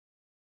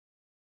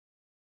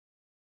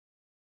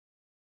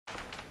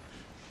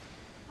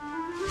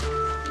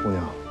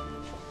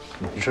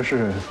这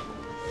是？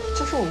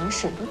这是我们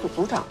省的组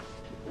组长。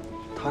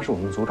他是我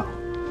们组长。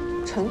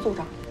陈组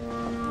长。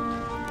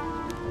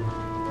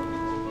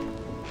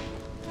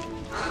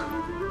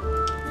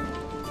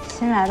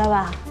新来的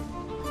吧？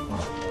啊。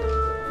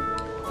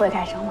会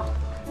开车吗？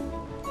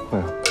会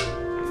啊。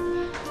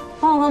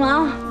帮我个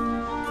忙。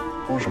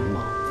帮什么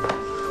忙？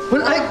不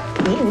是，哎，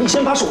你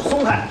先把手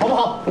松开，好不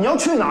好？你要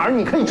去哪儿，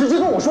你可以直接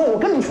跟我说，我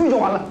跟你去就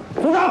完了。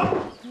组长。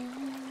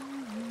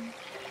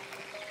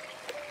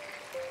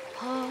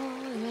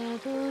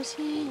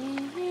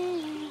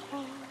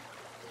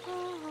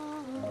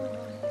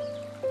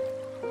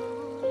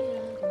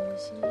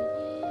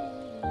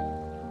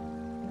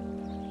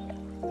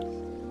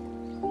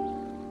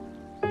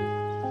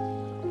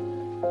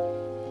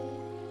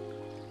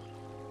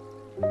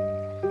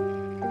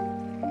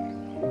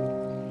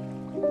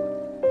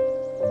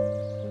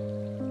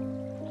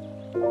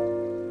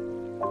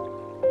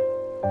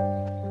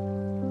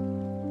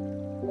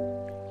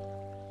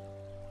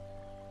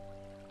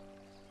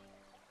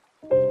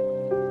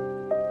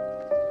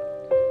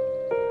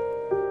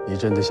 你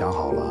真的想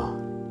好了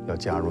要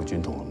加入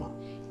军统了吗？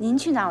您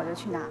去哪儿我就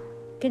去哪儿，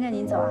跟着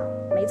您走啊，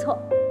没错。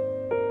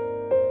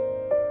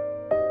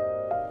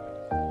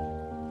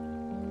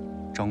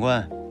长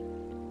官，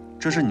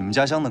这是你们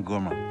家乡的歌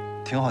吗？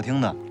挺好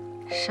听的。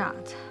傻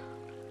子，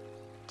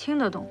听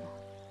得懂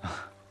吗？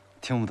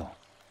听不懂。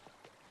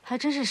还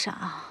真是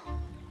傻，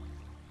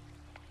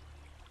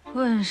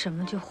问什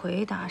么就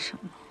回答什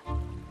么。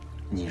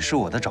你是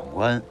我的长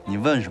官，你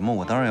问什么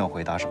我当然要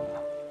回答什么了。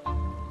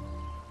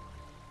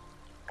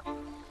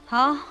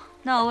 好，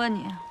那我问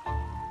你，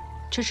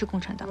支持共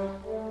产党吗？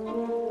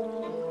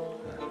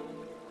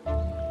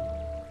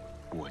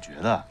我觉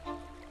得，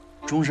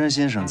中山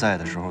先生在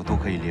的时候都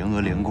可以联俄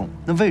联共，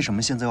那为什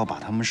么现在要把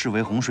他们视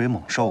为洪水猛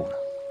兽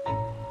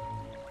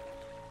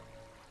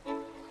呢？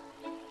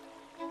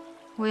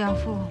我养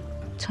父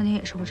曾经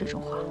也说过这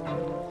种话。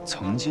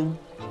曾经？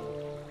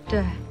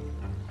对，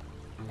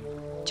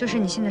就是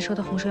你现在说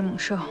的洪水猛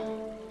兽，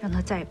让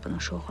他再也不能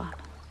说话了。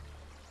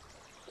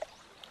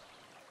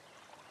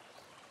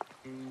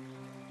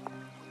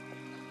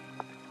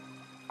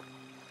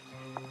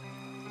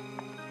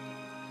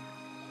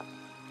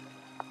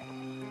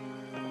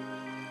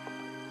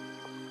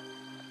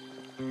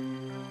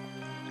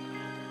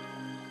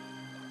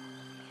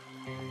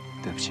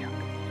 对不起啊，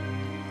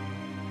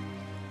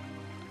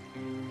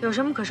有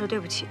什么可说对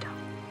不起的？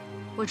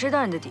我知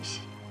道你的底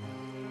细。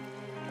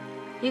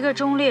一个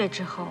忠烈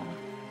之后，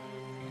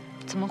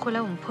怎么会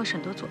来我们破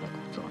省都做的工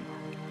作呢？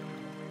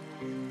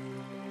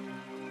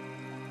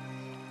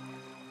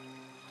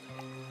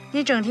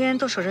你整天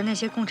都守着那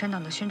些共产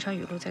党的宣传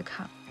语录在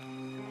看，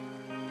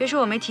别说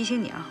我没提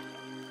醒你啊！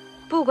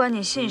不管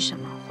你信什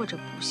么或者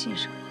不信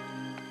什么，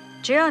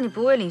只要你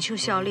不为领袖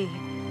效力，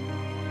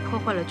破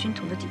坏了军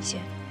统的底线。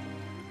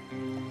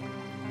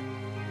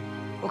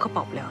 我可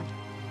保不了你。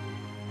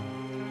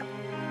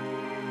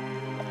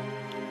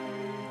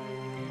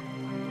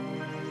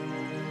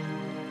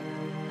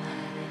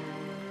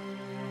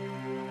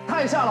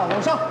太下了，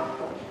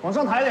往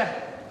上抬一点，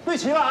对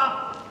齐了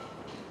啊！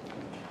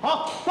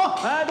好，走！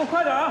哎，都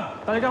快点啊！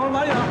大家干活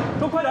慢点啊，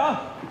都快点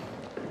啊！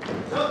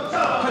行，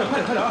下来，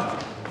快点啊！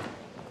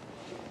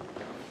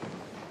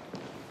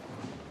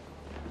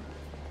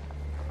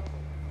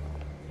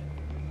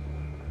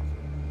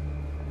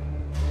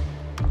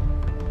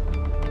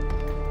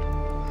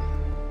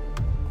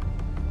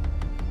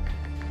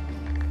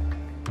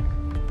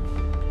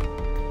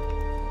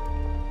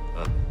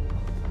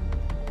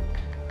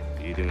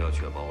 一定要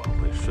确保晚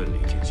会顺利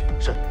进行。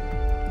是。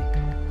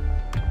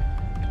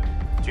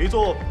局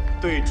座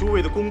对诸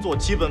位的工作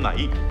基本满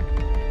意，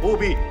务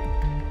必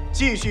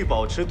继续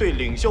保持对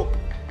领袖、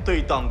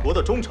对党国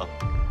的忠诚，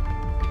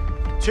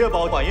确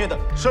保晚宴的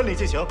顺利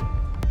进行。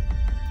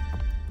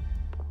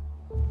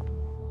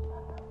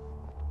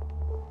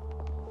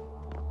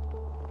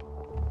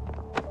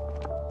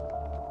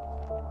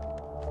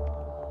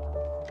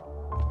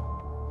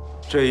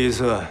这一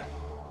次，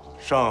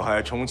上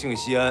海、重庆、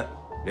西安。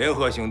 联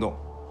合行动，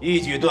一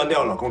举断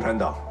掉了共产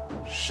党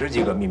10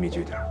几个秘密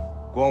据点。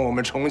光我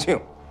们重庆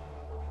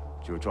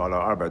就抓了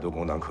200多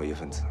共党可疑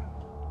分子。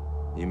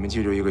你们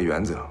记住一个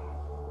原则：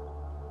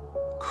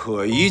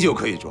可疑就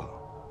可以抓。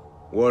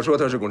我说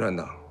他是共产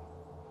党，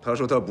他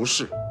说他不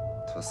是，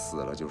他死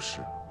了就是。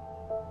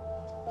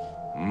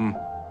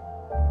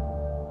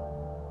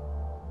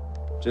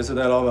这次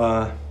戴老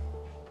板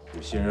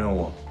有新任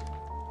务，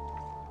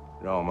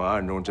让我们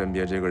暗中甄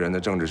别这个人的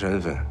政治身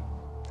份。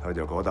他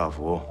叫高大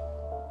福。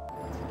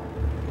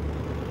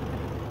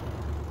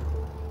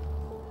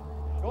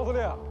 高司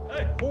令，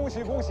哎，恭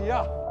喜恭喜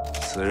呀！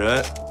此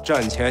人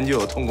战前就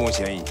有通共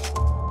嫌疑，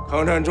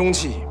抗战中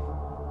期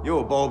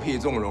又包庇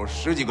纵容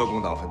10几个共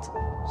党分子，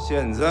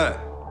现在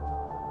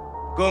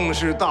更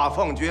是大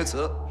放厥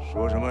词，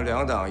说什么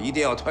两党一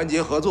定要团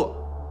结合作，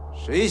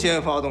谁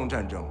先发动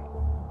战争，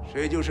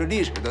谁就是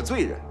历史的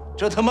罪人。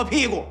这他妈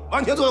屁股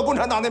完全坐到共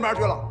产党那边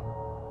去了。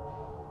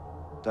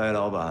戴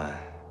老板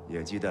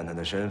也忌惮他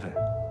的身份，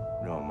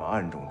让我们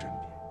暗中甄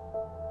别。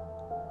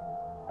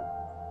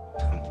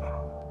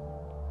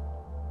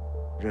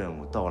任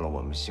务到了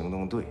我们行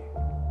动队，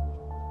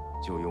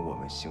就有我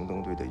们行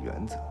动队的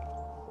原则。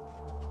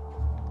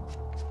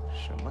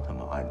什么他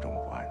妈暗中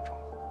不暗中，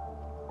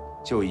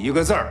就一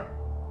个字儿，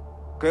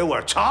给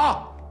我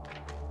查！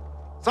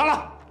散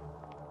了。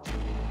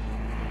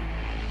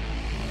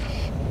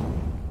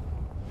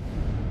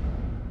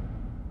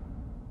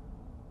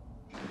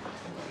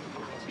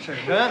婶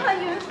婶。啊，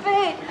云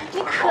飞，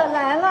你可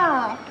来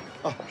了！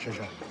哦，婶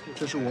婶，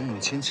这是我母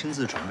亲亲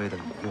自准备的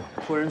礼物，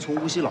托人从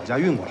无锡老家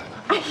运过来的。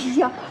哎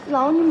呀，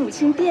劳你母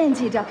亲惦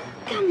记着，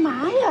干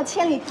嘛呀？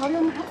千里迢迢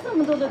拿这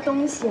么多的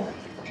东西，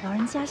老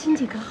人家身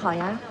体可好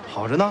呀？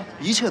好着呢，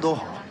一切都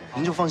好，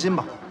您就放心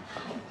吧。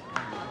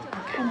我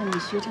看到你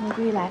学成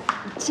归来，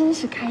我真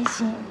是开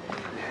心。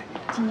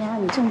今年啊，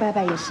你郑伯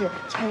伯也是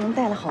差人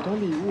带了好多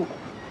礼物，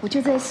我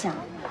就在想，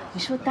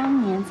你说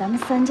当年咱们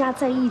3家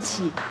在一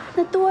起，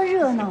那多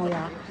热闹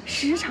呀，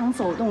时常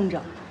走动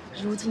着。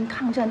如今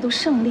抗战都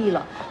胜利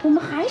了，我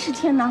们还是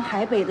天南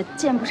海北的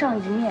见不上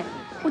一面，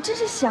我真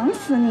是想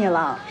死你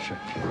了。是。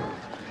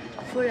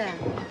夫人，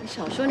你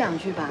少说2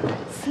句吧，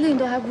司令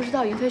都还不知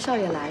道云飞少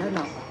爷来了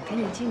呢，赶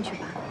紧进去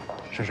吧。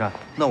婶婶，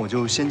那我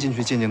就先进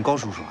去见见高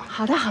叔叔啊。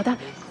好的，好的，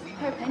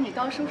一会儿陪你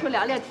高叔叔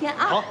聊聊天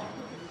啊。好。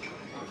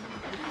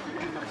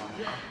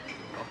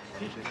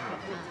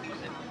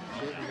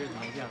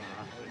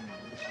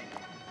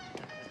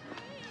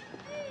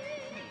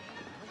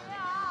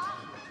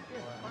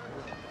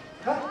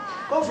哎，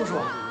高叔叔。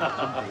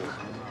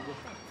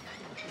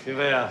云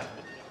飞啊。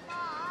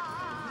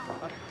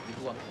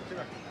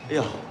哎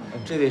呀，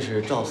这位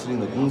是赵司令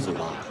的公子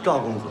吧？赵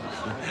公子。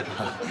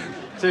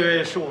这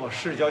位是我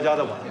世交家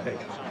的晚辈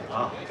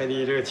啊，跟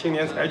你这个青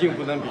年才俊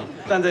不能比，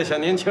但在小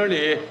年轻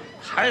里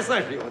还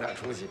算是有点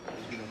出息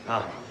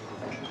啊。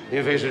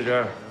云飞使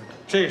侄，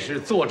这是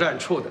作战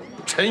处的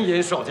陈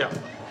岩少将。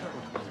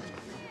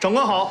长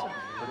官好。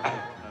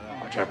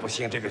我这不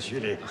姓这个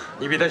徐礼，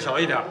你比他小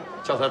一点，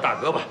叫他大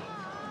哥吧。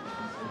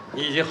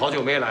你已经好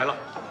久没来了，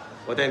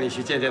我带你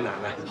去见见奶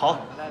奶。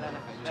好。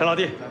陈老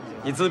弟，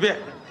你自便，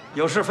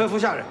有事吩咐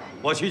下人，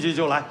我去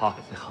就来。好，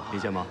李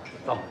建毛，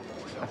走。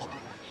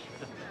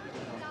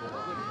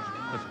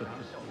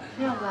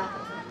陈长官，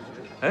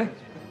哎，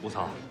吴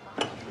草，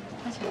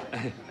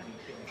哎，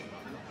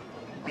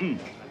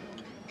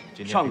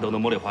上等的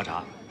茉莉花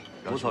茶，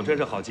吴草真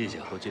是好记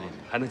性，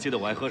还能记得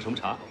我爱喝什么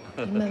茶。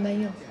您慢慢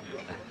用。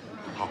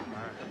好。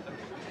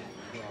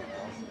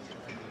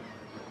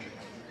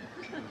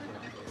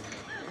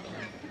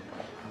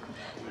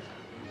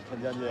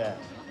陈将军，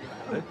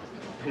哎，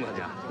陈管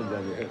家，陈将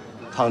军，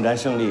抗战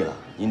胜利了，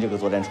您这个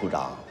作战处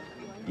长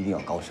一定要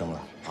高升了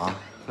啊！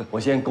我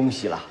先恭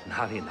喜了。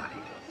哪里哪里，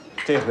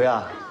这回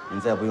啊，您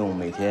再不用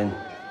每天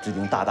制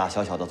定大大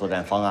小小的作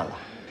战方案了，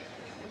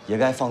也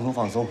该放松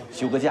放松，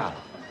休个假了。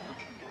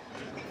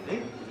哎，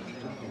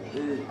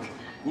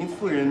您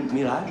夫人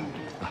没来？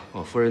啊，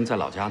我夫人在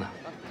老家呢。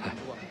哎，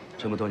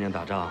这么多年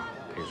打仗，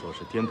可以说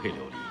是颠沛流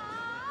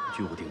离，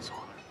居无定所。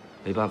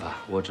没办法，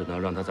我只能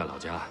让她在老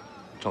家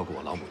照顾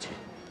我老母亲。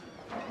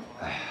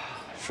哎呀，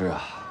是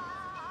啊，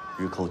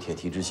日寇铁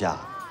蹄之下，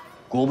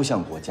国不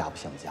像国，家不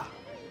像家。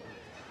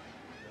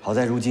好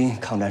在如今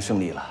抗战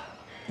胜利了，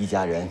一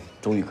家人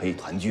终于可以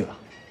团聚了。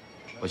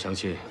我相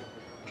信，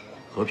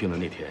和平的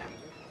那天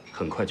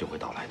很快就会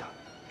到来的。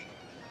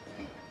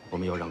我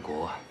们要让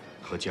国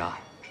和家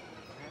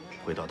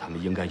回到他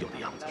们应该有的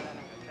样子，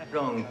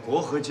让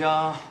国和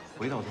家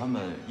回到他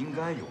们应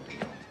该有的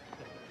样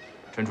子。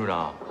陈处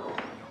长，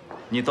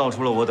你道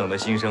出了我等的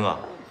心声啊！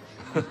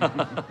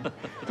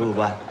周副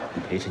官，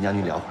你陪陈将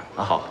军聊会儿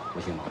啊。好，不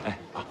行吗？哎，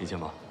李建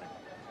毛，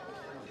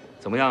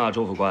怎么样啊，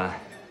周副官？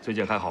最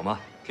近还好吗？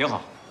挺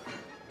好。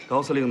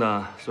高司令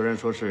呢，虽然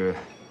说是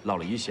落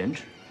了一闲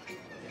职，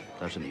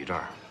但是你这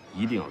儿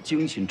一定要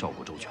精心照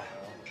顾周全。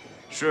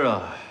是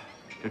啊，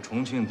这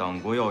重庆党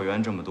国要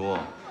员这么多，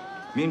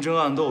明争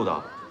暗斗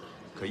的，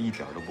可一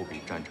点都不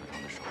比战场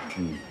上的少。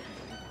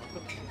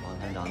王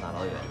团长大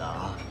老远的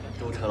啊，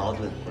舟车劳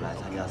顿不来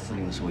参加司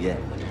令的寿宴，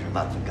我真是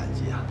万分感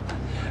激啊！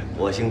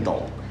我姓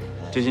董，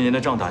这些年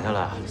的仗打下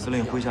来，司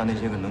令麾下那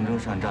些个能征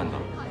善战的，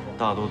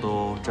大多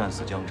都战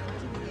死疆场，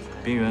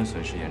兵员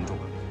损失严重。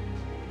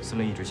司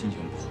令一直心情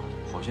不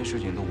好，好些事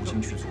情都无心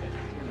去做。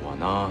我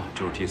呢，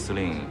就是替司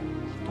令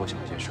多想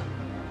些事儿，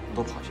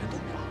多跑些腿。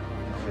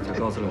在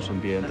高司令身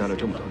边待了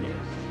这么多年，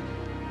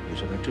你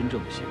是他真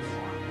正的心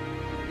腹啊！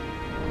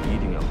一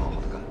定要好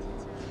好的干，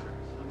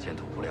前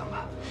途无量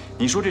啊！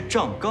你说这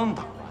仗刚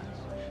打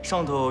完，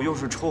上头又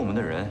是抽我们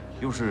的人，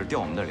又是调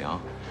我们的粮，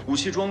武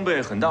器装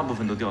备很大部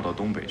分都调到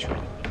东北去了。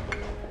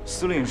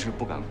司令是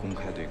不敢公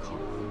开对抗，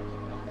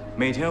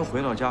每天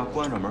回到家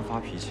关上门发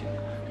脾气，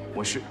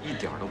我是一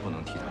点都不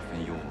能替他分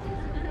忧啊。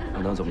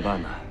那能怎么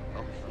办呢？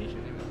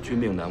军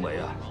命难违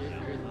啊！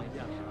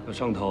那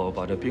上头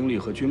把这兵力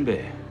和军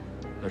备，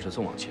那是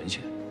送往前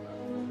线，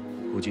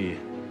估计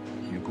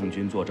与共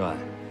军作战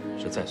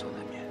是在所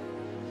难免。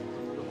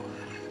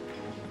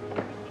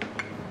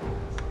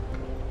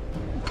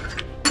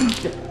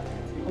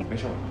没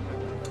事吧？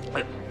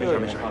哎，没事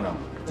没事。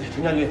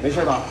陈将军没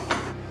事吧？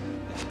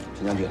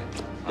陈将军，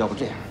要不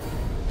这样，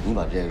你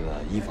把这个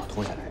衣服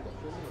脱下来，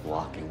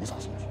我给吴嫂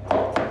送去。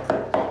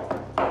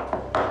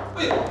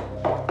哎，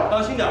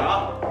当心点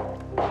啊！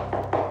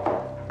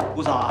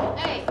吴嫂，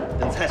哎，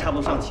等菜差不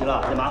多上齐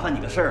了，得麻烦你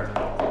个事儿。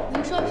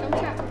您说什么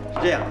事儿？是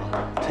这样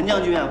啊，陈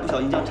将军啊，不小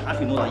心将茶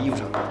水弄到衣服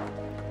上了。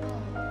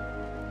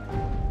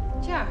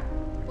这样，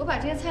我把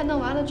这些菜弄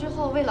完了之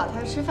后喂老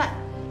太太吃饭，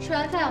吃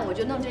完饭我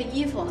就弄这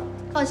衣服。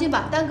放心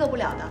吧，耽搁不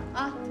了的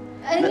啊。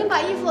哎，您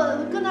把衣服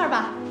搁那儿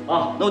吧。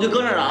啊，那我就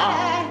搁那儿了啊。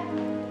哎。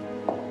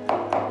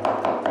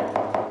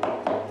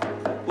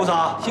吴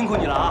嫂，辛苦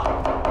你了啊。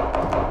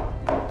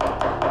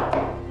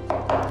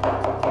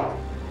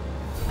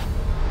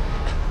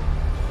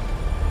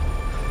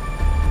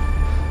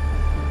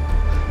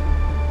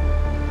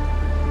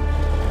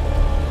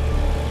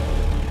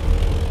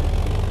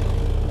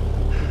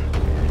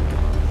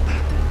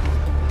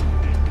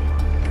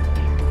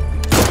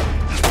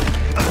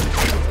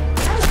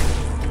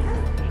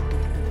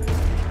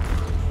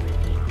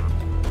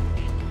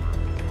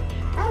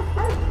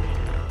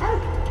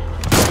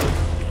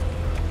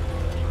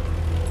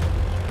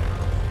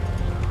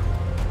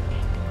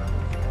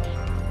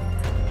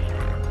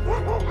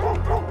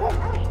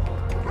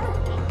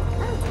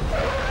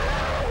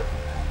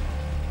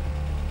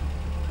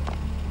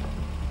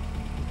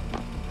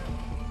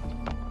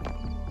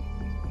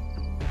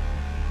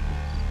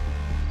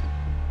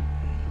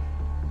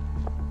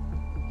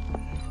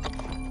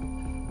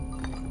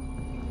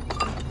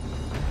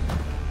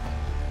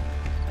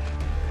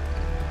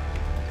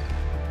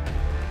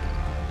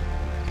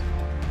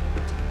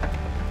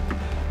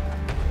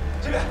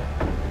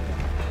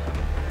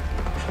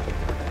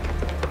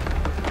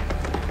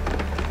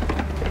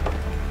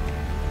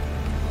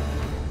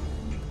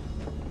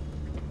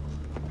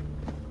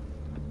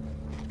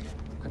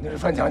肯定是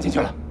翻墙进去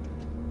了，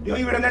另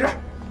一个人在这儿，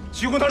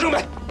徐工到正北。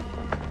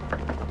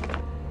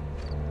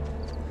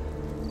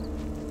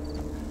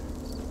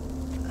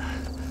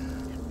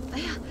哎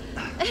呀，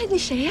哎，你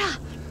谁呀？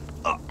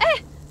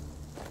哎，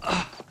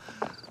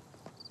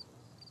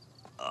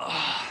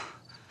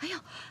哎呦，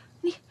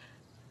你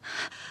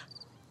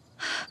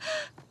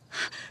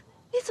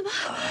怎么？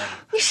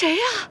你谁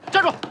呀？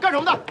站住！干什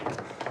么的？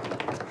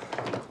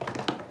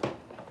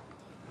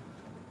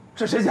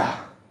这谁家？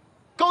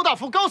高大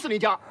福高司令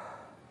家。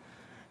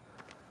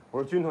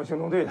我是军统行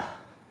动队的，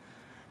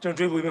正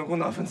追捕一名共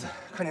党分子，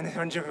看见那条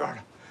人进院了，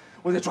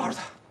我得抓住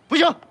他。不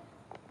行！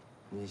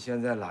你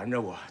现在拦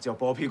着我，叫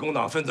包庇共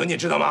党分子，你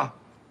知道吗？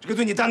这个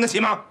罪你担得起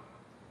吗？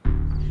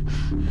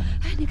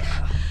哎，你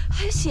看，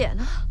还有血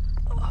呢。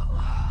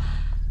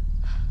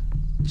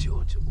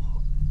救救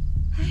我！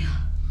哎呀！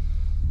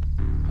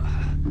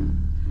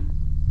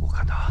我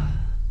看他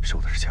受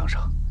的是枪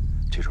伤，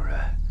这种人，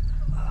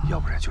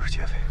要不然就是劫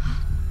匪，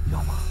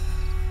要么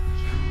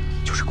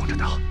就是共产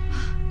党。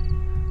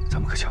咱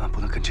们可千万不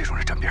能跟这种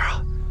人沾边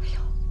啊！哎呦，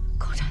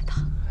共产党！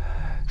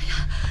哎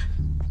呀，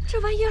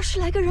这万一要是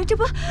来个人，这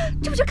不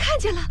就看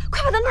见了？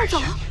快把他弄走！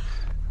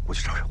我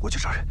去找人，我去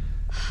找人。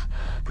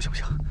不行不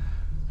行，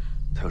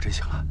他要真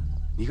醒了，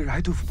你一个人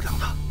还对付不了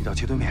他。你到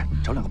街对面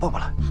找2个棒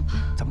棒来，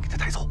咱们给他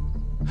带走。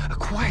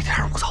快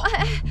点，吴嫂！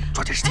哎，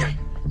抓紧时间，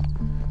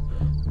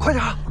快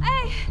点！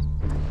哎。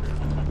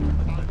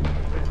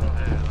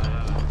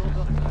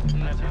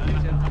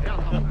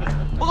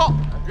报告，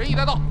人已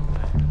带到。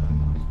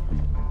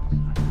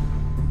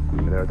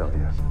你们在这等一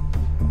下。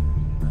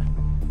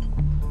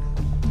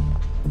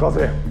高司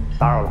令，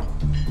打扰了。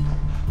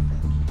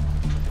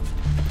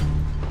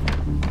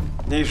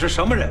你是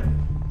什么人？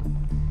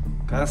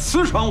敢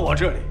私闯我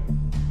这里？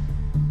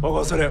报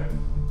告司令，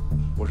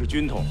我是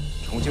军统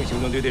重庆行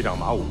动队队长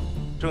马武，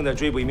正在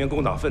追捕一名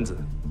共党分子，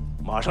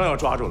马上要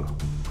抓住了，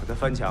可他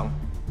翻墙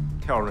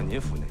跳入了您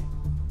府内，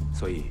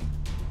所以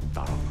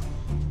打扰了。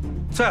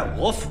在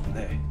我府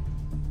内？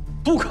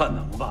不可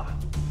能吧？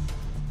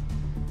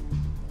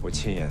我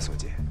亲眼所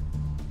见。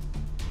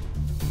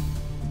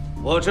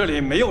我这里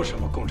没有什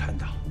么共产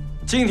党。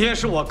今天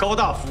是我高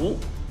大福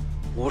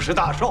50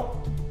大寿，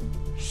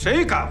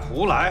谁敢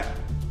胡来，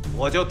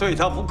我就对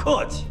他不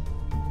客气。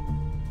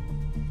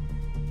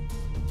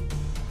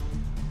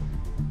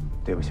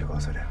对不起，高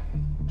司令，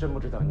真不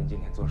知道您今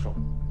天做寿。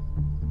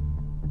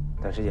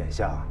但是眼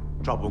下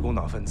抓捕共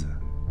党分子，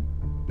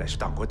乃是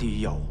党国第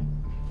一要务。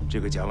这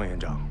个蒋委员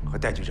长和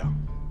戴局长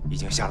已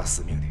经下了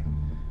死命令。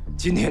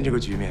今天这个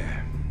局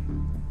面，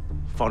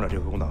放着这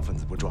个共党分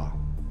子不抓，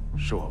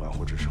是我玩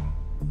忽职守。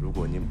如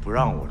果您不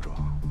让我抓，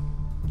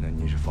那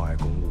您是妨碍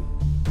公务，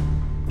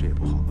这也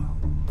不好吧？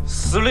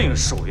司令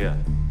守夜，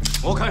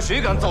我看谁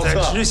敢造册？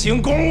在执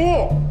行公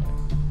务。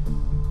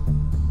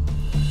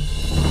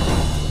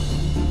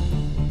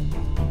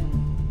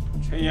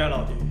陈岩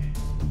老弟，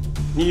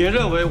你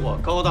认为我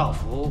高大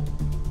福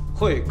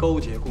会勾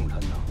结共产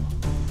党吗？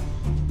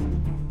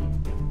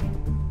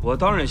我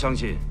当然相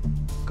信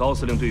高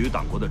司令对于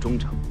党国的忠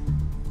诚。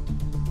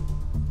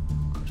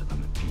可是他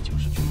们毕竟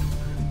是军统的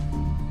人。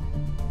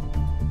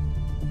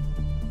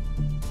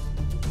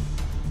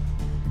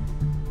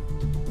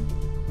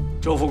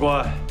周副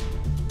官，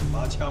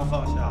把枪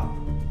放下。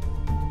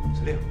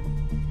司令，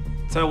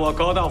在我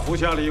高大福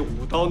家里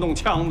舞刀弄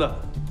枪的，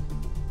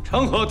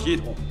成何体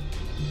统？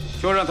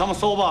就让他们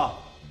搜吧。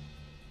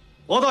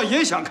我倒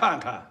也想看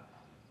看，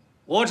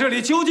我这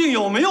里究竟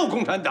有没有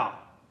共产党。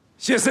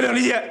谢司令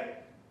理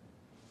解。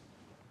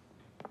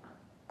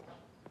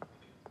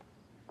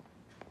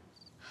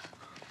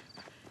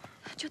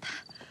就他，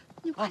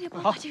你快点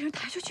帮我把这人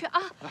抬出去啊！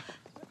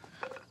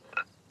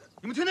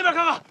你们去那边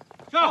看看。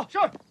是。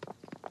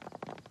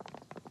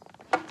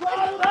抓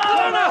住他！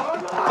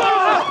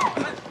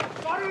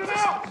抓住了没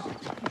有？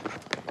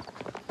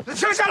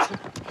枪下来！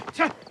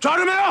抓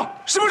住没有？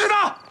是不是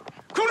他？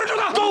控制住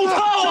他！都操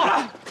我！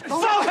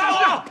放开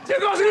我！这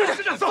个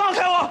是放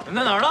开我！人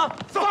在哪儿呢？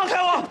放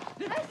开我！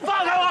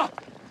放开我！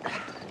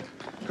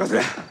高司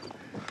令，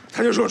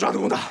他就是我抓的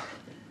共党。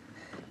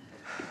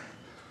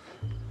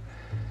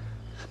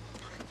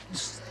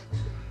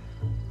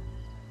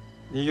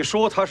你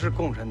说他是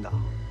共产党，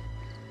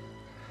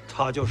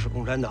他就是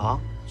共产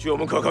党。据我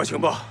们可靠情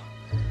报，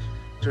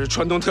这是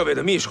川东特委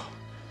的秘书，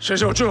身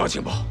上有重要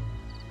情报，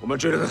我们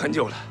追了他很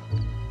久了。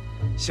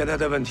现在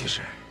的问题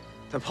是，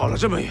他跑了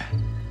这么远，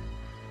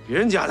别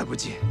人家他不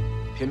进，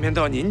偏偏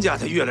到您家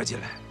他越了进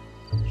来，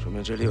说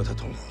明这里有他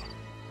同伙。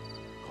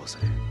高司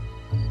令，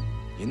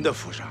您的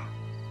府上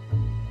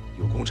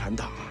有共产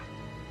党啊！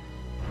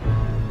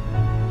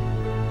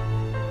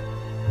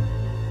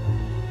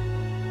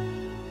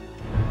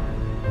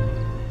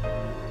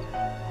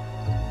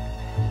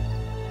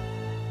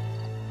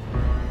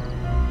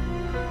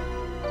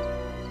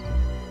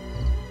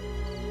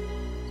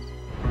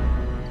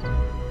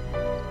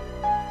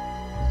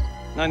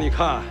那你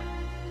看，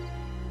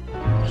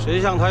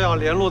谁向他要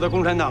联络的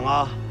共产党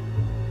啊？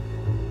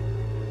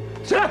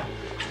是。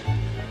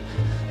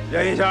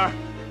严一下，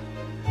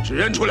指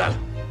认出来了，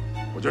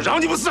我就饶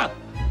你不死。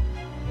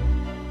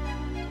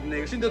哪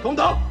个是你的同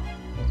党？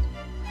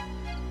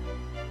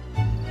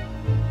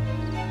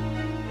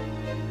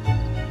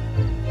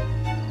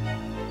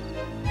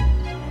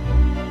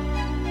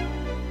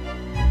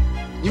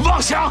你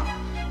妄想！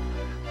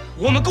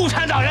我们共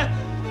产党人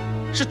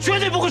是绝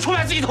对不会出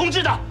卖自己同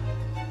志的。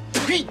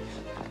呸！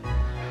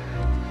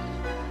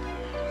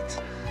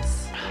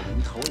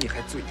人头你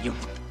还嘴硬，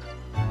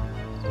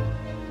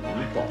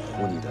你保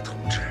护你的同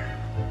志，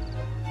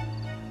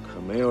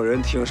可没有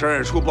人挺身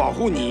而出保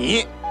护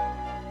你。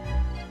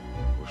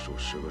我数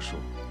10个数，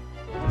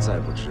再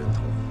不知人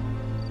头，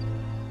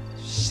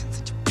现在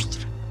就闭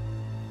着。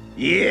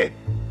1、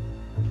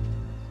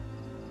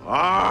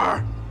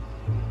2、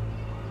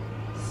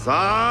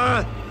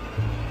3，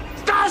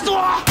打死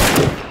我！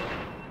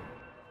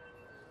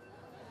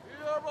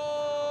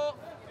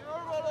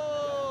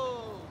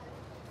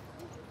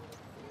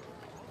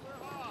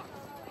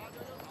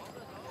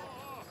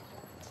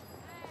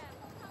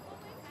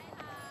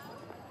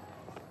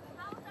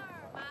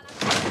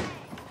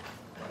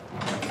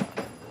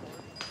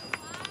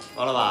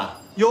王老板，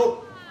哟，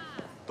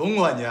董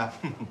管家，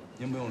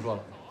您不用说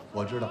了，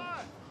我知道，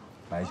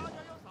买酒。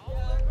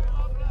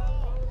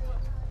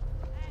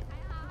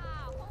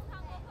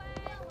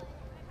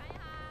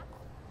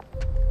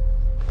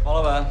王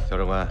老板，肖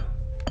长官，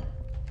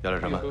要点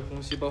什么？一盒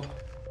红细胞。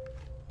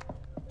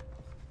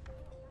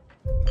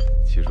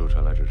七叔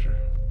传来指示，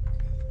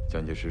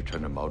蒋介石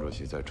趁着毛主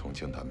席在重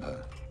庆谈判，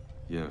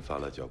印发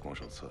了剿共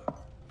手册，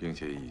并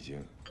且已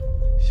经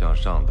向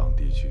上党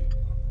地区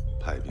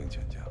派兵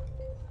劝降，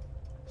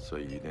所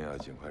以一定要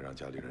尽快让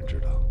家里人知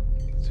道。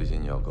最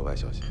近你要格外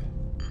小心，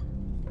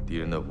敌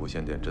人的无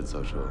线电侦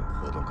测社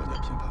活动更加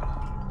频繁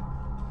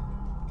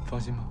了。放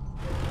心吧。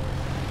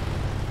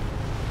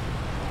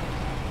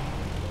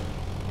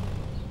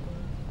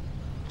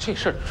这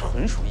事儿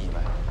纯属意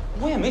外，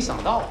我也没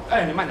想到。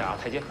哎，你慢点啊，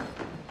台阶。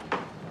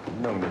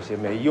弄那些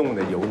没用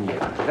的有你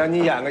了，让你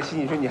演个戏，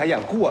你说你还演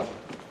过了？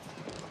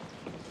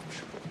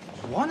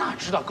我哪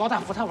知道高大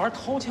福他玩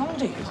掏枪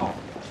这一套？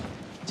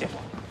姐夫，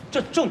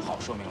这正好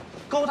说明了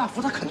高大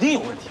福他肯定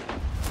有问题。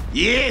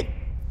1，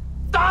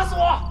打死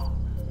我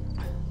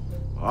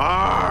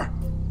！2、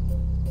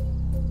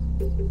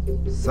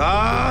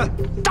3，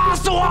打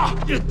死我！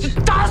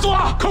打死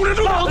我！控制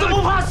住！老子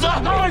不怕死，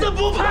老子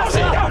不怕死！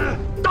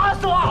打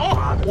死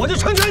我！我就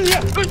成全你！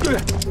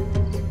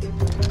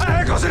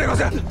哎，高司令，高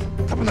司令，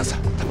他不能死，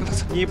他不能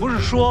死！你不是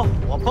说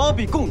我包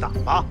庇共党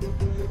吗？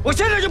我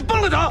现在就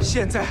崩了他！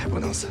现在还不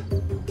能死，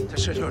他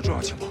身上有重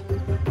要情报，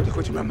我得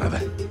回去慢慢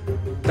问。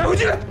带回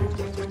去。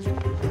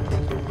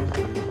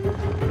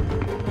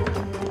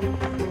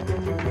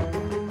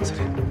司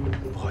令，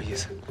不好意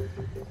思，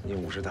你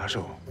50大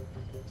寿，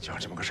就让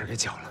这么个事给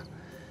搅了。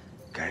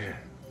该日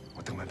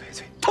我登门赔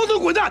罪。统统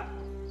滚蛋！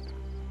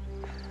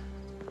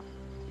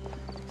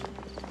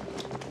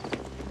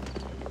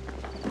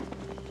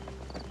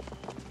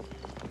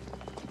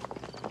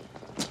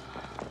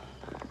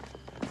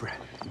夫人，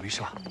你没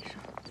事吧？没事。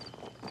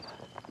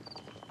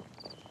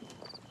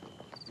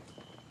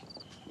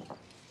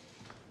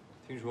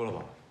听说了吧？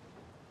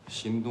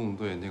行动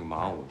队那个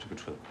马武这个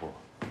蠢货，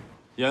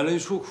演了一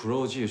出苦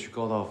肉计去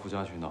高大福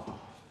家去闹，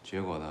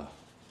结果呢，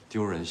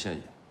丢人现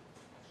眼，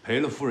赔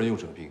了夫人又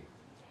折兵。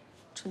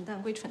蠢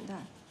蛋归蠢蛋，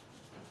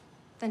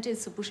但这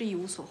次不是一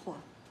无所获。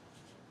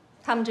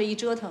他们这一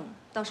折腾，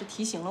倒是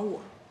提醒了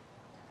我，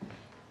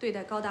对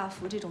待高大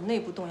福这种内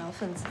部动摇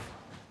分子，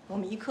我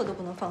们一刻都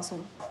不能放松。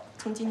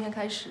从今天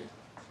开始，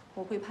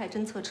我会派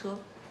侦测车，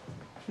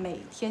每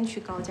天去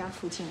高家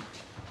附近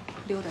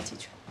溜达几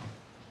圈。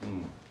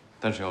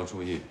但是要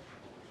注意，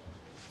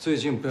最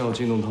近不要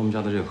惊动他们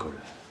家的任何人。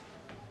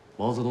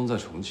毛泽东在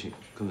重庆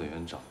跟委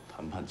员长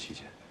谈判期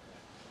间，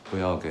不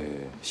要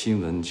给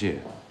新闻界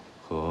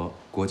和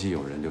国际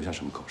友人留下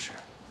什么口实，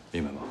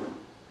明白吗？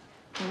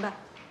明白。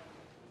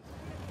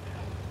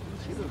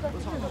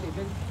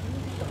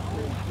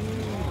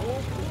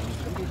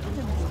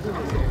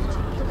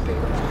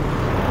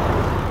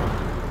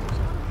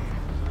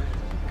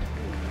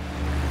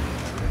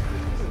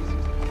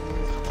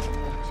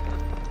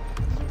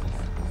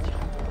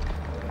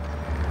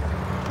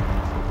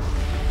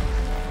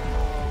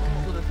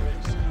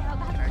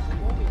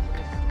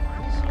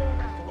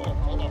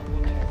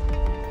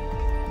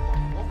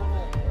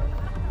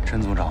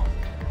陈组长，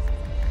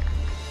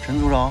陈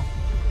组长，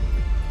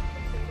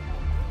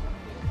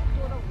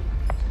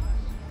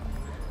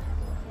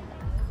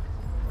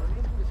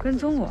跟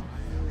踪我？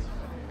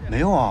没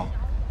有啊。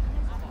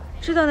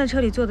知道那车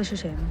里坐的是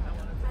谁吗？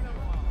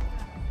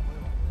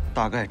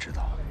大概知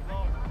道。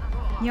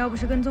你要不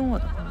是跟踪我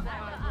的话，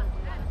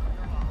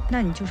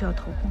那你就是要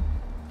投共。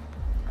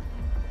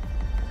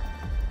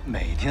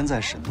每天在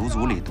审读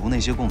组里读那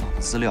些共党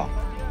的资料，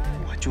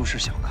我就是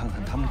想看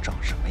看他们长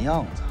什么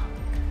样子。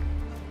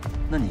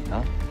那你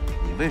呢？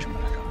你为什么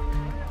来这儿？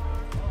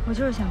我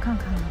就是想看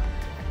看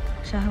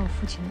杀害我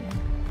父亲的人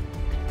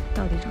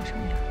到底长什么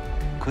样。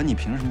可你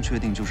凭什么确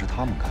定就是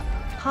他们干的？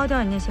抛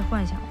掉你那些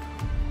幻想吧，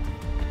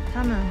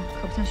他们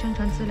可不像宣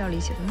传资料里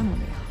写的那么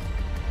美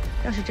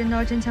好。要是真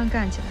刀真枪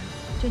干起来，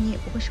就你也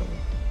不会手软。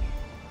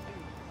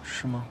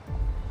是吗？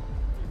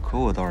可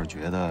我倒是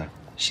觉得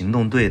行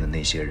动队的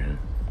那些人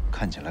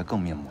看起来更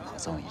面目可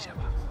憎一些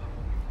吧。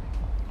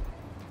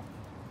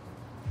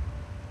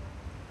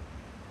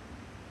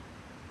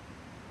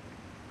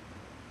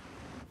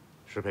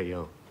石佩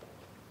英，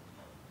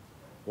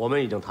我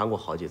们已经谈过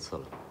好几次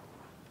了，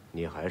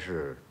你还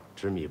是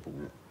执迷不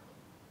悟。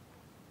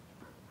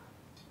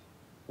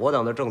我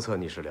党的政策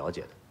你是了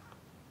解的，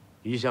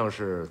一向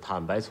是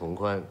坦白从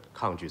宽，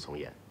抗拒从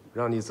严。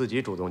让你自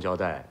己主动交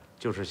代，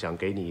就是想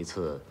给你一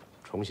次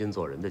重新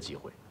做人的机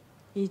会。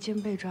已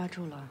经被抓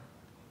住了，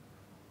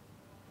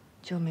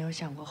就没有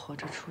想过活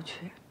着出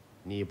去？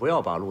你不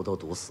要把路都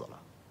堵死了。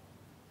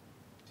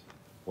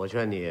我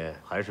劝你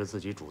还是自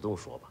己主动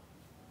说吧。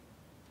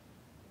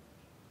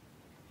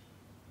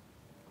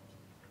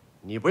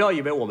你不要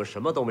以为我们什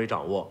么都没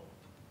掌握。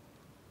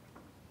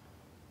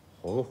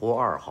洪湖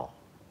2号、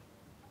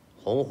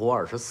洪湖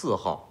24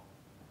号、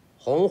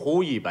洪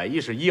湖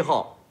111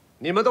号，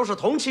你们都是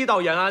同期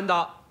到延安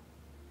的。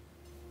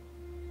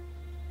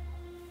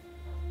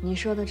你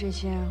说的这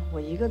些，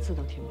我一个字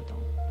都听不懂。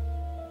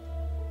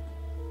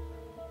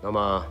那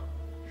么，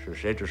是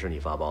谁指使你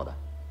发报的？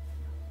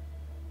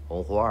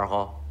洪湖2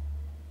号。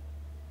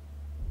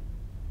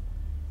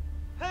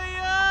佩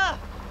英，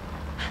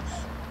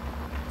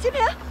金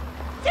平，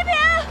金平，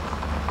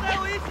带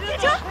我一起停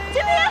车！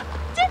金平，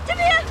金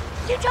平，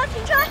停车，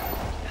停车！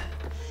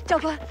教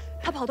官，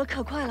他跑得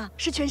可快了，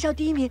是全校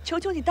第1名，求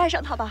求你带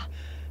上他吧。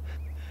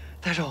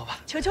带上我吧，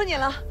求求你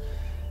了。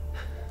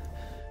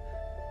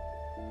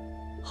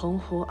洪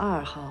湖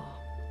2号，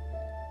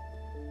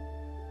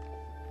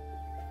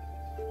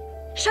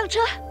上车。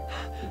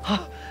好，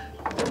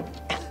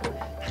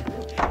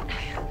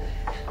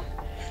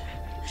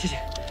谢谢。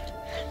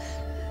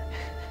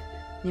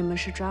你们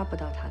是抓不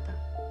到他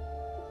的。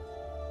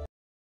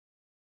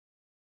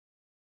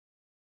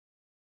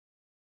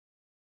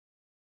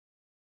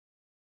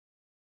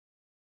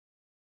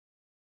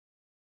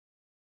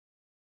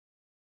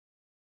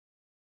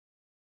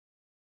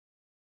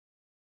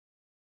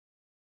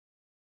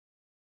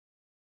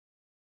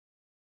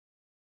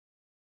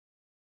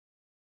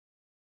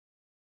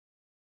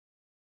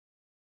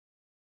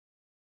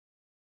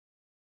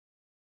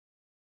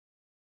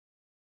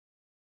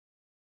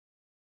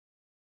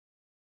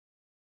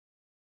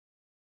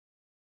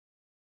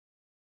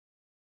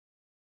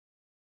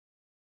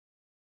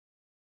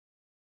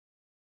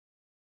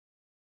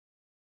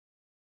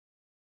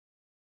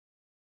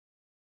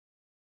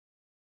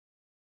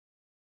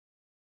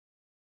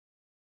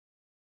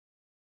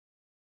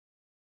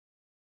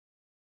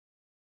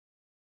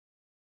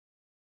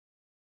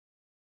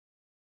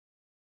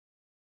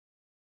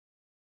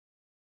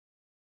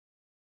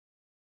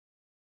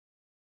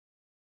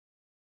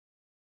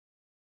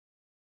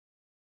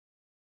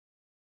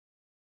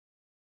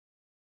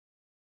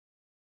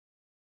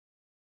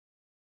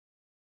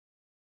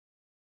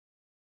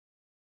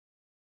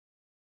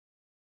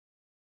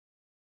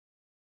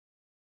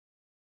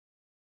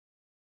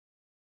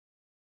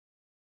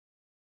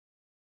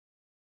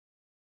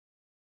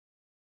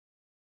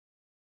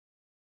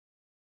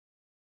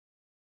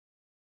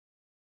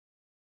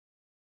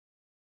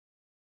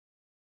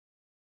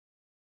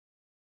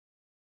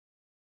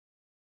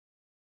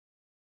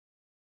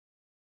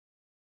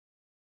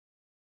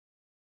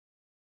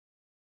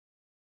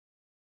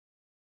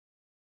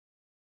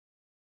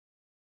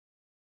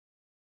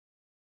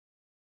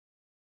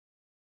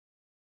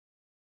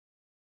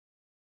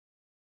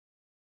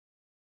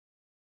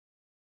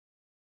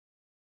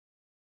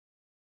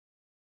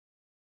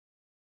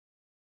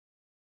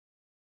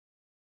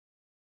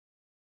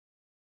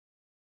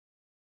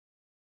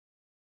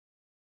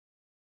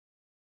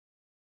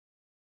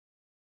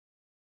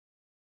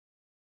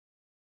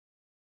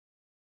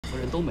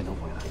都没能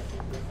回来。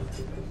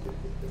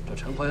这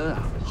陈怀恩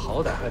啊，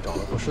好歹还找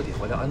了副尸体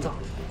回来安葬，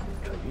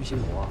这于兴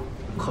国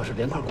可是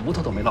连块骨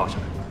头都没落下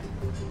来。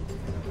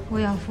我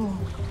养父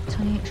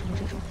曾经也说过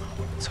这种话。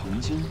曾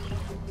经？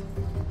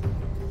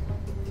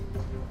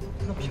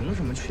那凭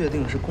什么确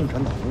定是共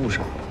产党误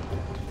杀？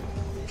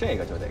这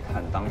个就得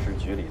看当时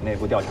局里内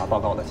部调查报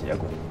告的结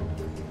果，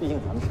毕竟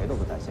咱们谁都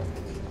不在现场。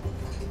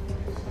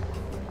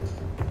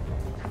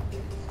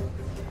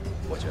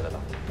我觉得吧，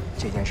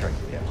这件事儿你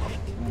别碰，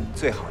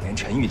最好连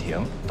陈玉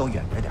婷都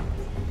远着点。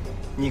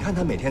你看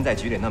他每天在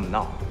局里那么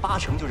闹，8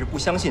成就是不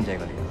相信这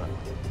个理论。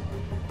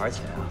而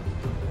且啊，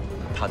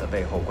他的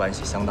背后关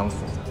系相当复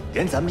杂，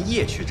连咱们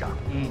叶区长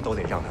都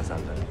得让他3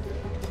分。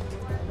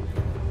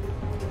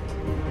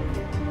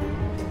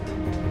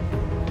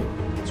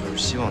就是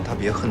希望他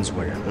别恨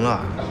错人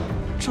了。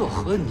这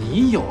和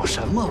你有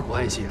什么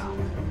关系啊？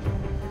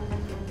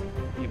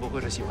你不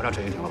会是喜欢上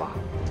陈玉婷了吧？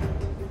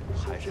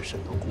还是渗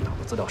透共党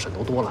的资料渗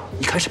透多了，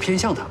你开始偏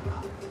向他们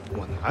了？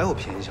我哪有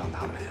偏向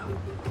他们呀？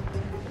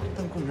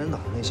但共产党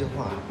那些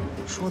话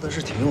说的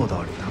是挺有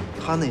道理的。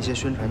他那些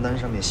宣传单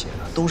上面写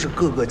的都是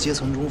各个阶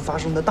层中发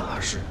生的大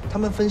事，他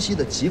们分析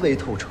的极为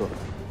透彻，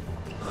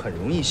很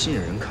容易吸引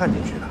人看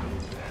进去的。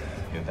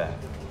云飞，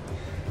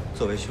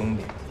作为兄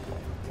弟，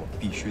我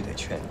必须得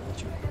劝你一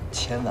句，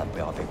千万不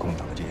要被共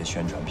党的这些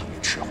宣传品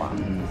给吃化了。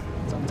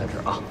咱们在这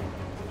儿啊，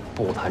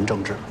不谈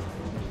政治。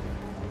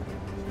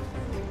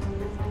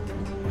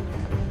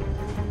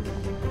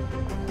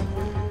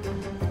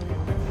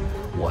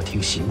我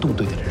听行动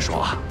队的人说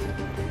啊，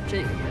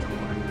这个野头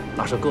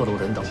那是各路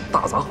人等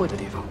大杂烩的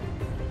地方，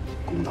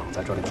工党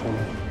在这里出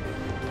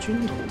没，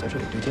军统在这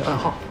里对接暗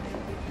号，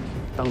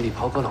当地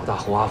袍哥老大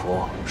胡阿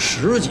佛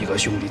10几个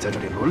兄弟在这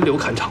里轮流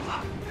看场子。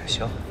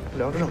行，不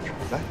聊这政治，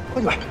来，快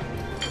去吧。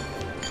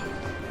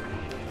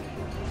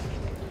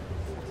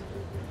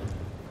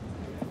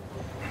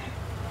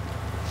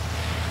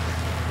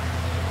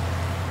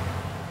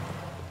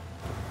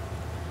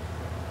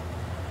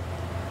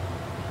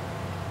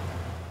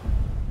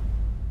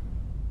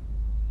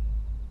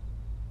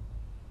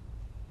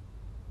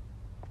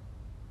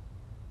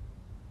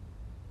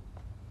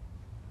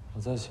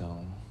我在想，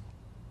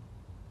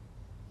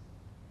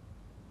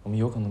我们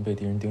有可能被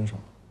敌人盯上。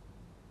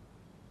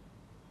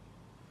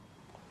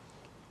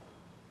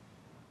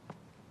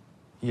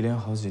一连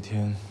好几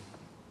天，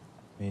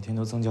每天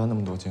都增加那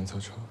么多监测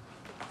车，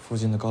附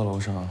近的高楼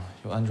上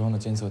有安装的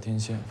监测天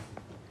线。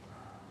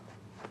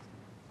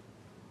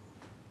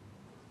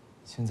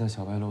现在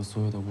小白楼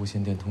所有的无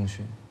线电通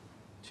讯，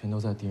全都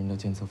在敌人的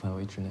监测范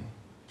围之内。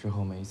之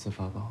后每一次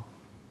发报，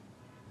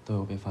都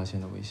有被发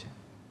现的危险。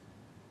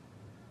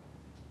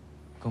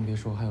更别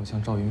说还有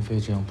像赵云飞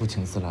这样不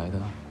请自来的。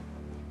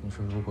你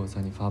说，如果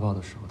在你发报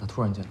的时候他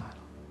突然间来了，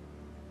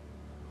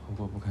后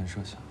果不堪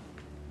设想。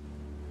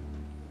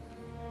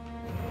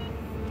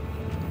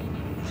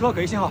收到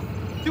可疑信号，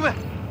定位，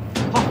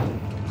好，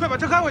快把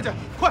车开回去，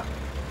快！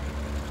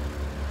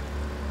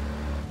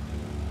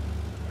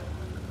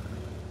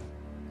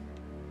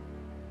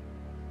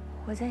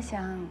我在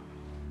想，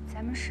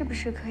咱们是不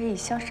是可以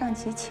向上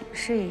级请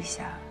示一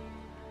下？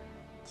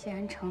既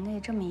然城内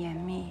这么严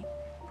密，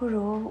不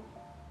如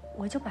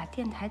我就把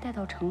电台带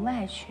到城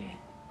外去。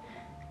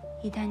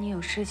一旦你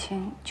有事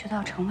情，就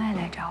到城外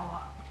来找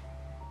我。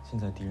现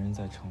在敌人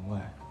在城外、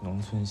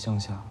农村、乡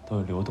下都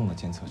有流动的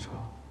监测车，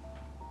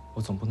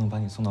我总不能把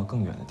你送到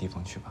更远的地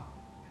方去吧？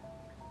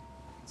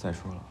再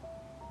说了，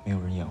没有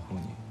人掩护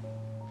你，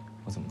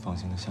我怎么放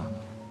心得下呢？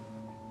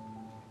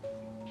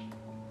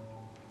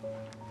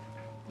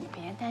你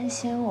别担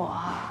心我，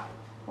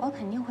我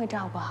肯定会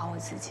照顾好我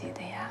自己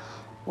的呀。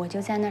我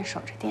就在那儿守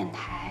着电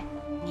台，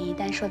你一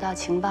旦收到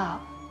情报，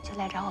就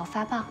来找我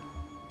发报。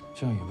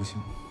这样也不行。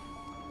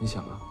你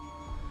想啊，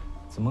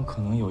怎么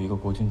可能有一个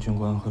国军军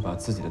官会把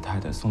自己的太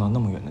太送到那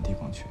么远的地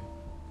方去？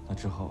那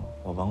之后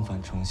我往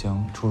返城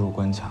乡，出入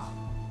关卡，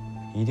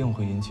一定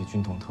会引起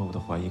军统特务的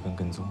怀疑跟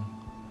跟踪。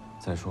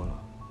再说了，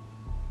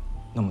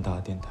那么大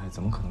的电台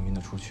怎么可能运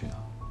得出去呢？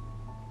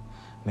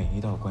每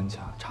一道关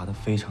卡查得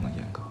非常的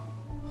严格，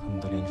恨不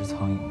得连只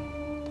苍蝇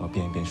都要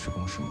遍一遍施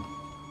工室。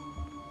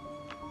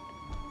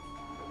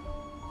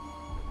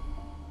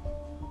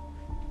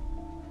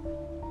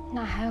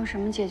那还有什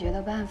么解决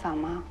的办法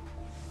吗？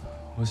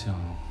我想，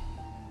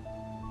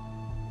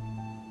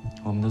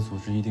我们的组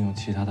织一定有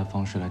其他的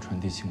方式来传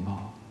递情报。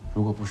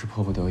如果不是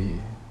迫不得已，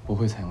不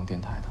会采用电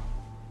台的。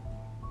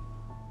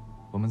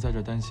我们在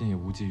这担心也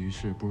无济于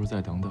事，不如再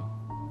等等，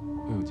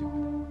会有机会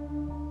的。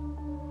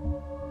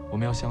我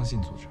们要相信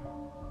组织。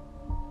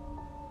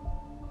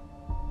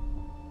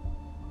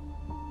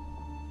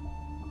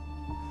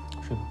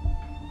睡吧。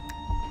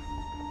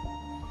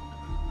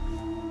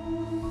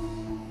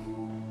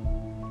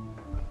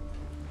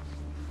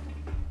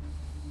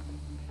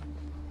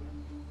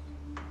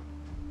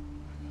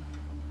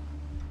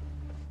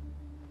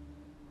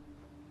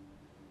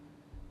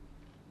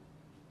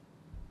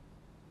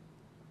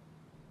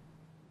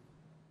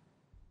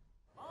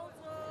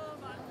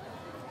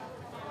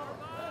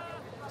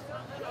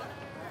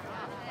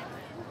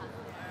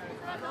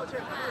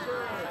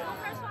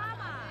快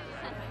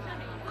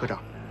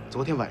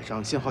昨天晚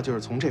上信号就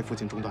是从这附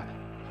近中断的。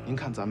您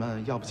看，咱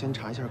们要不先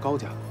查一下高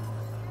家，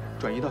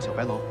转移到小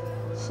白楼。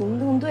行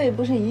动队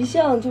不是一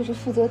向就是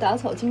负责打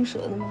草惊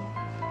蛇的吗？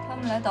他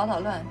们来捣捣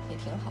乱也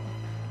挺好。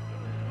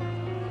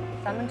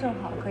咱们正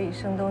好可以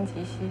声东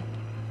击西。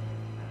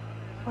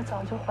我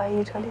早就怀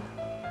疑这里了，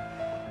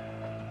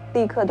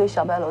立刻对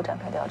小白楼展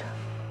开调查。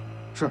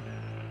是。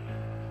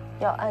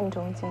要暗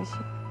中进行。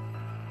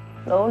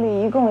楼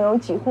里一共有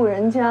几户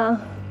人家？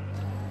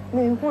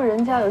每户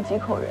人家有几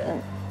口人？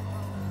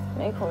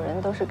每口人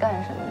都是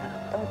干什么的，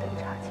都得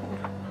查清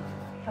楚。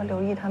要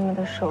留意他们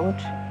的手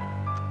指，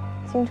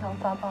经常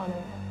发报的人，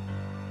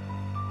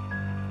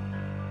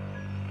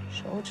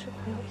手指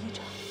会有异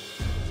常。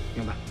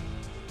明白。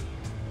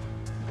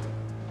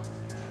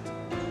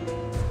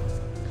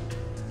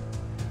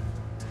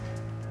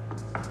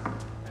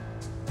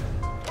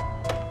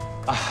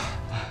啊，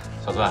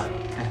小钻，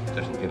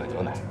这是你订的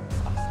牛奶。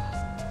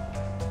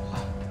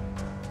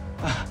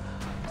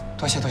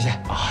多谢多谢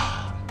啊。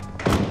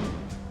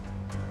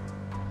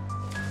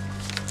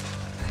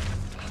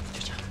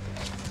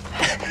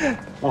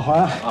老黄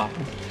啊，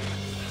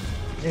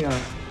这个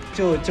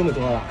就这么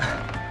多了，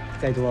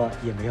再多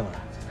也没有了，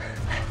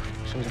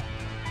收着。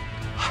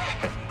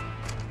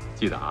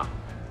记得啊，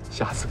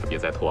下次可别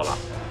再拖了。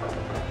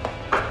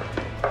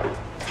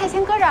菜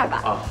先搁这儿吧。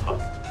啊，好。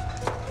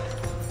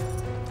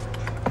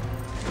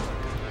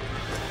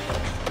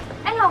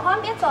哎，老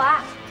黄别走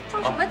啊！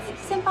着什么急？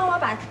先帮我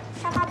把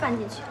沙发搬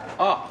进去。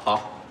啊，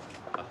好。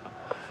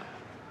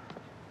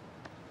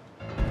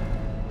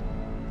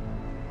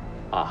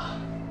啊。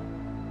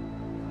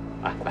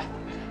来。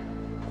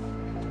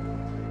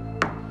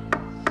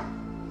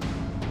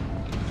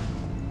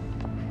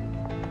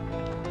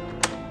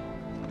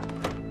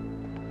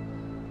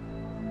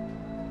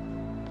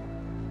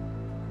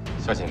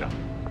肖先生，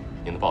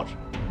您的报纸。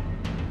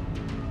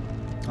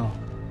哦。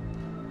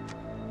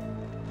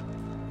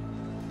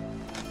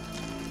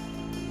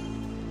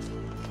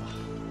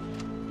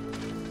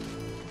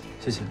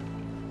谢谢。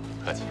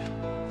客气。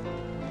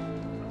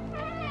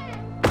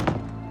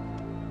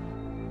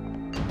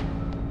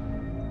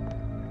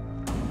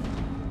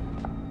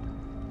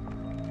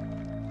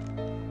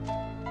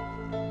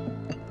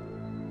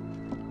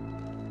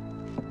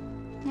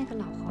那个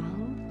老黄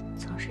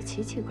总是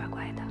奇奇怪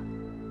怪的，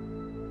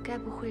该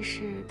不会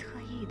是特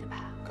意的吧？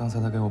刚才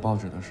他给我报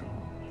纸的时候，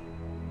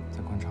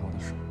在观察我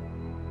的手。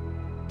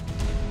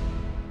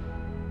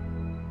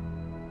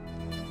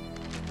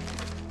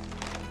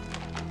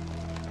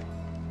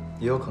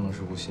也有可能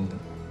是无心的，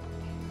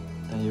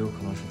但也有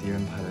可能是敌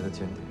人派来的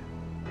间谍。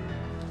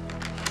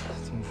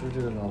总之，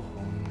这个老黄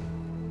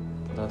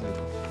不大对头。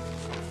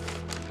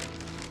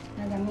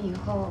那咱们以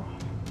后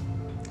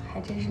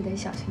还真是得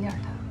小心点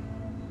的。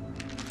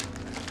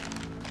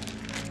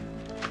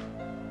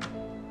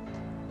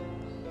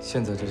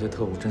现在这些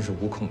特务真是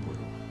无孔不入。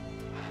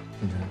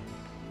认真，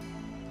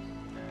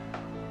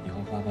以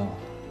后发报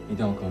一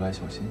定要格外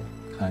小心，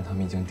看来他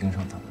们已经盯上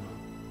咱们了。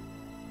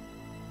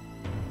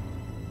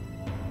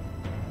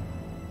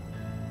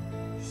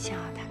幸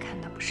好他看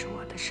的不是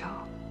我的手。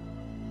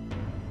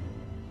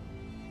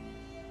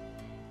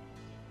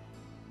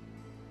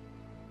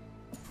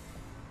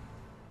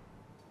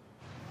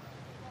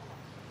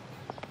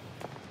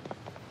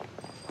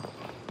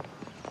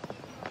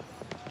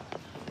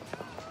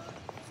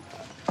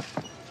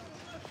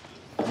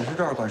你是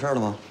这儿管事儿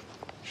的吗？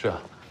是啊。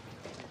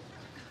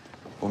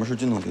我们是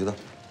军统局的。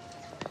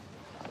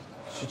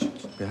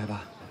别害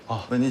怕。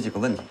啊，问你几个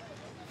问题。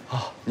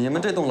啊，你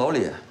们这栋楼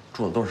里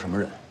住的都是什么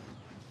人？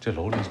这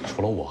楼里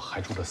除了我，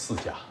还住着4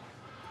家，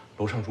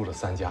楼上住着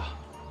3家，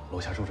楼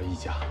下住着1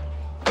家。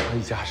他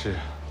一家是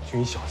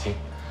军医小金，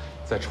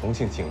在重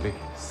庆警卫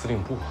司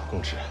令部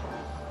供职；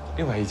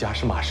另外1家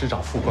是马师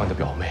长副官的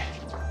表妹，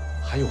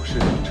还有是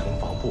城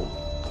防部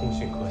通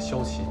讯科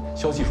肖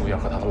技主任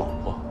和他的老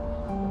婆。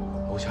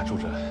楼下住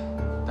着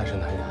单身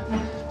男人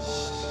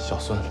小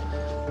孙，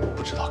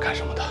不知道干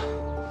什么的。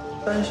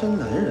单身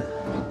男人，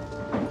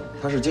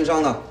他是经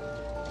商的？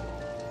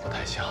不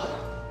太像。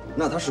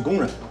那他是工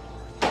人？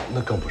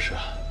那更不是。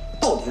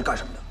到底是干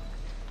什么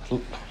的？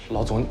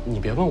老总，你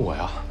别问我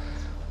呀，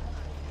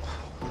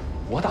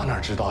我哪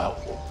知道呀？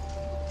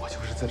我就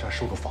是在这儿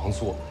收个房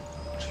租。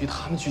至于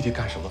他们具体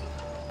干什么，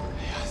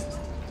哎呀，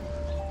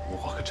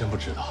我可真不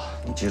知道。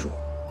你记住，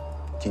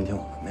今天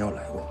我们没有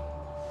来过，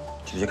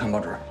继续看报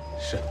纸。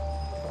是。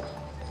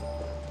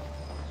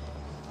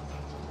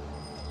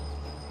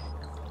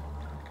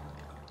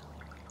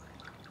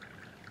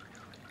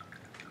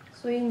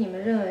所以你们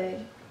认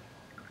为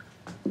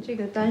这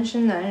个单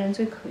身男人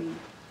最可疑？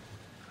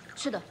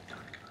是的。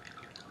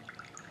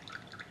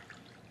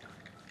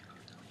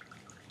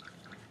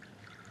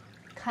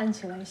看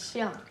起来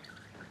像，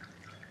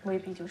未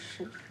必就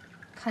是；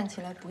看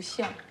起来不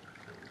像，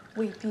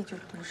未必就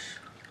不是。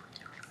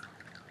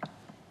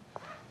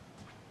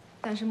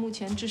但是目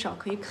前至少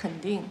可以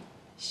肯定，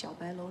小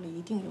白楼里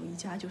一定有1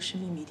家就是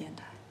秘密电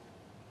台。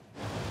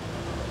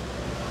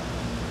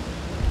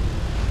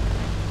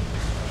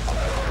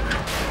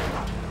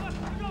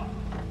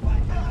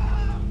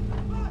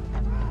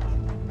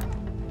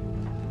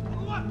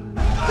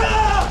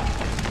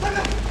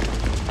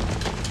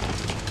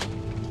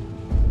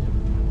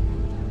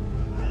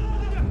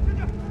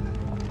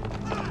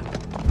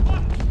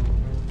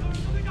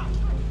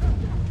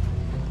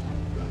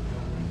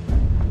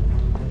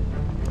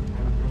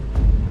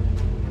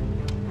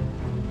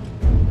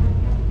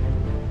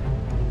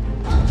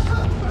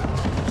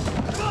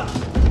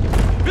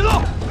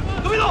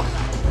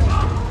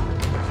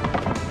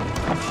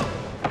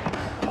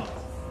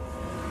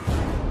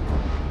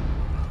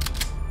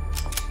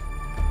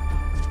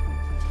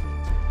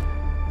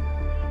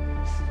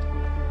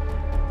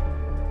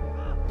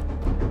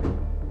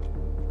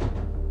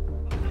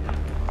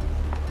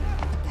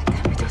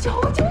救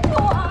我！救救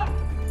我！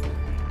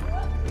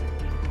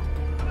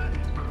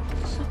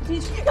上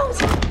帝，让我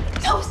下，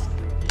让我下！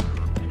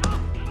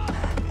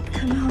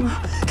开门好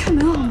吗？开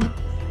门好吗？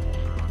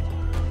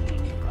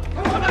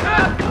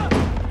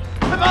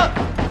开门！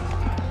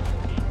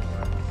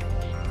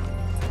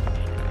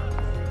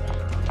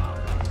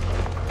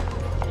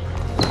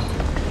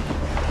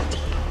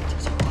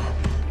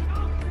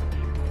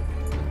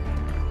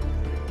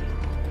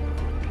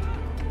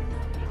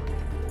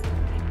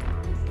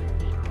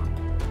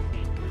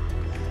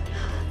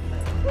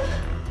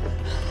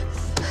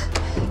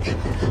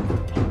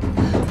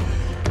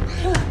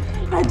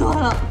 来多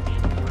了，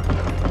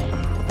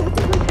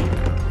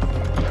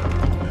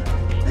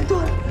来多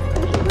了，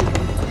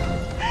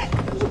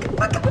你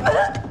快开门！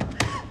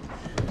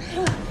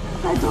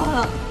来多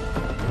了，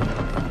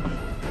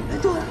来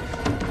多了，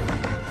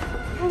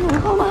开门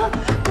好吗？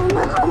开门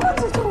好吗？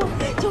救救我！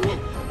救命！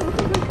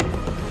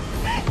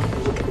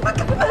你快开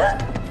门！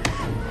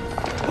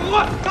快，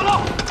站牢！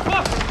快！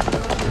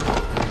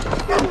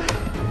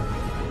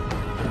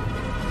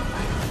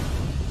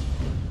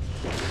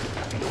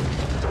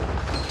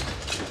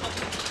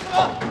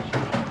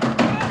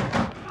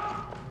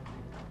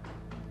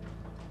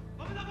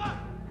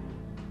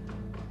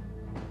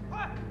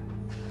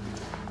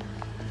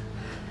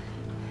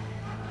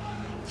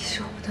 你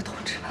是我们的同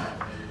志吧？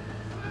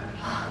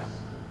啊！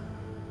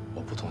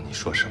我不懂你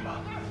说什么。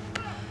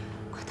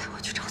快带我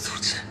去找组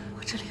织，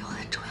我这里有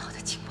很重要的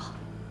情报。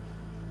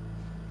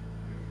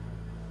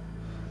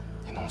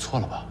你弄错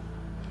了吧？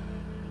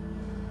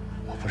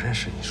我不认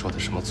识你说的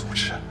什么组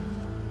织，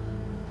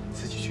你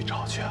自己去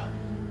找去啊。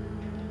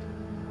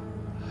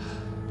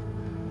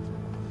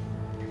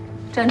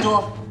 站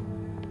住！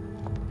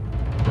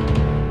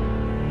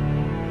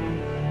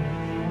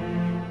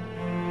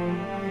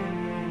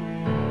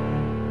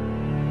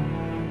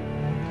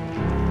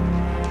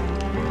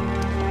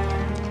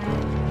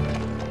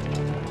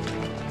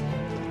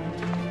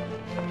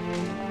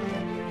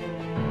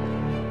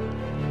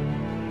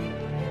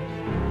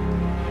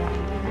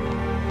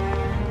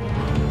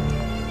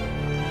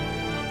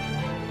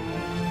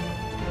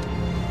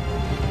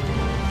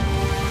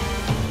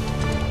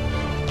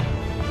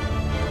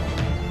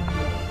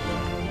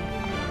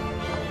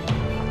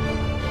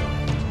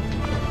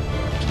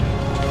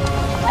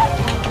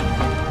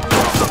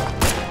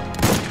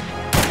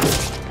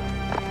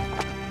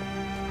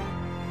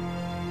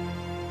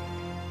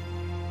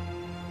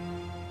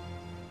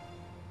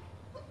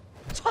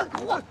蠢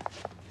货！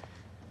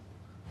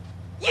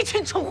一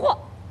群蠢货！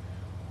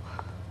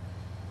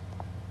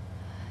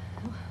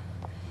我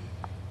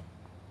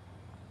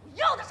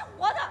要的是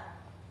活的！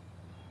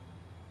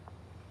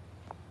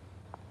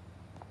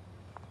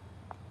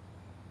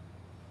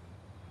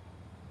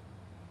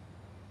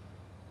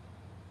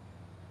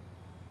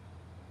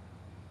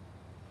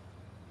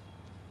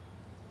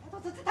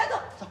抬走！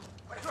走，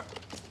快点！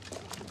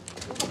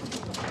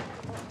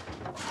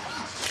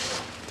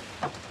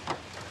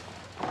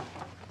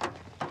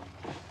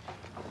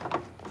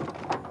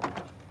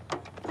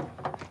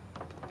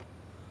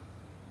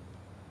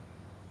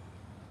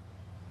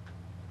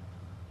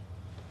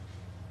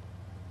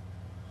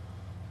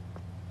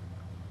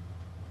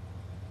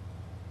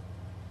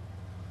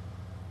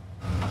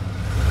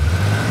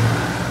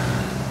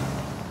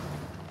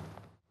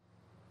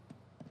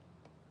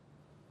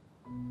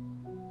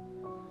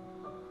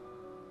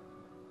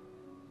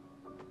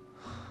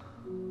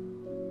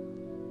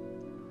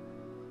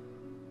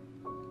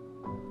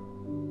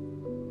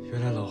 原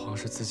来老黄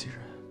是自己人，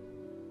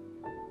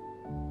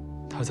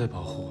他在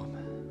保护我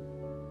们。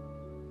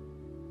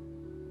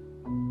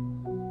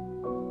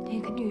那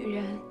个女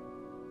人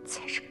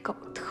才是狗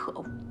特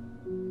务，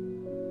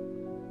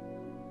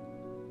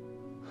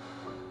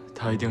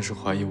他一定是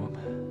怀疑我们，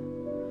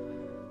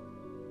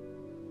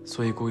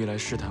所以故意来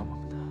试探我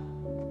们的。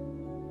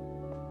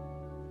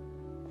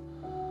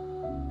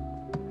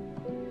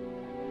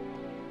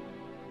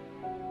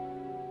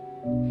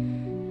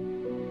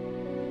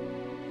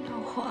老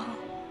黄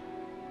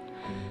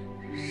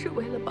是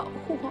为了保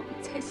护我们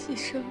才牺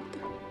牲的。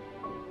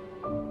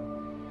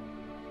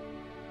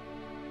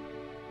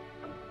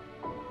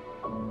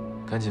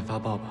赶紧发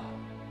报吧，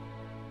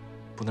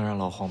不能让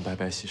老黄白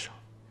白牺牲。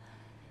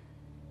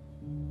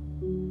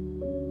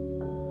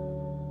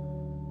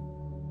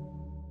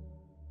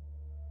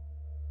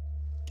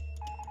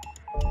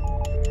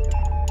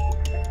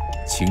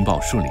情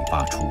报顺利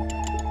发出，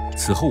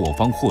此后我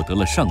方获得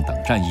了上党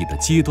战役的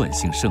阶段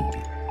性胜利。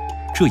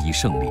这一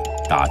胜利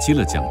打击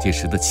了蒋介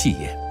石的气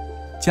焰，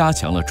加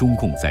强了中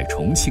共在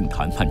重庆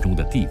谈判中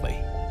的地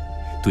位，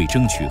对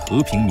争取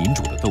和平民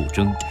主的斗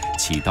争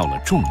起到了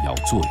重要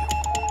作用。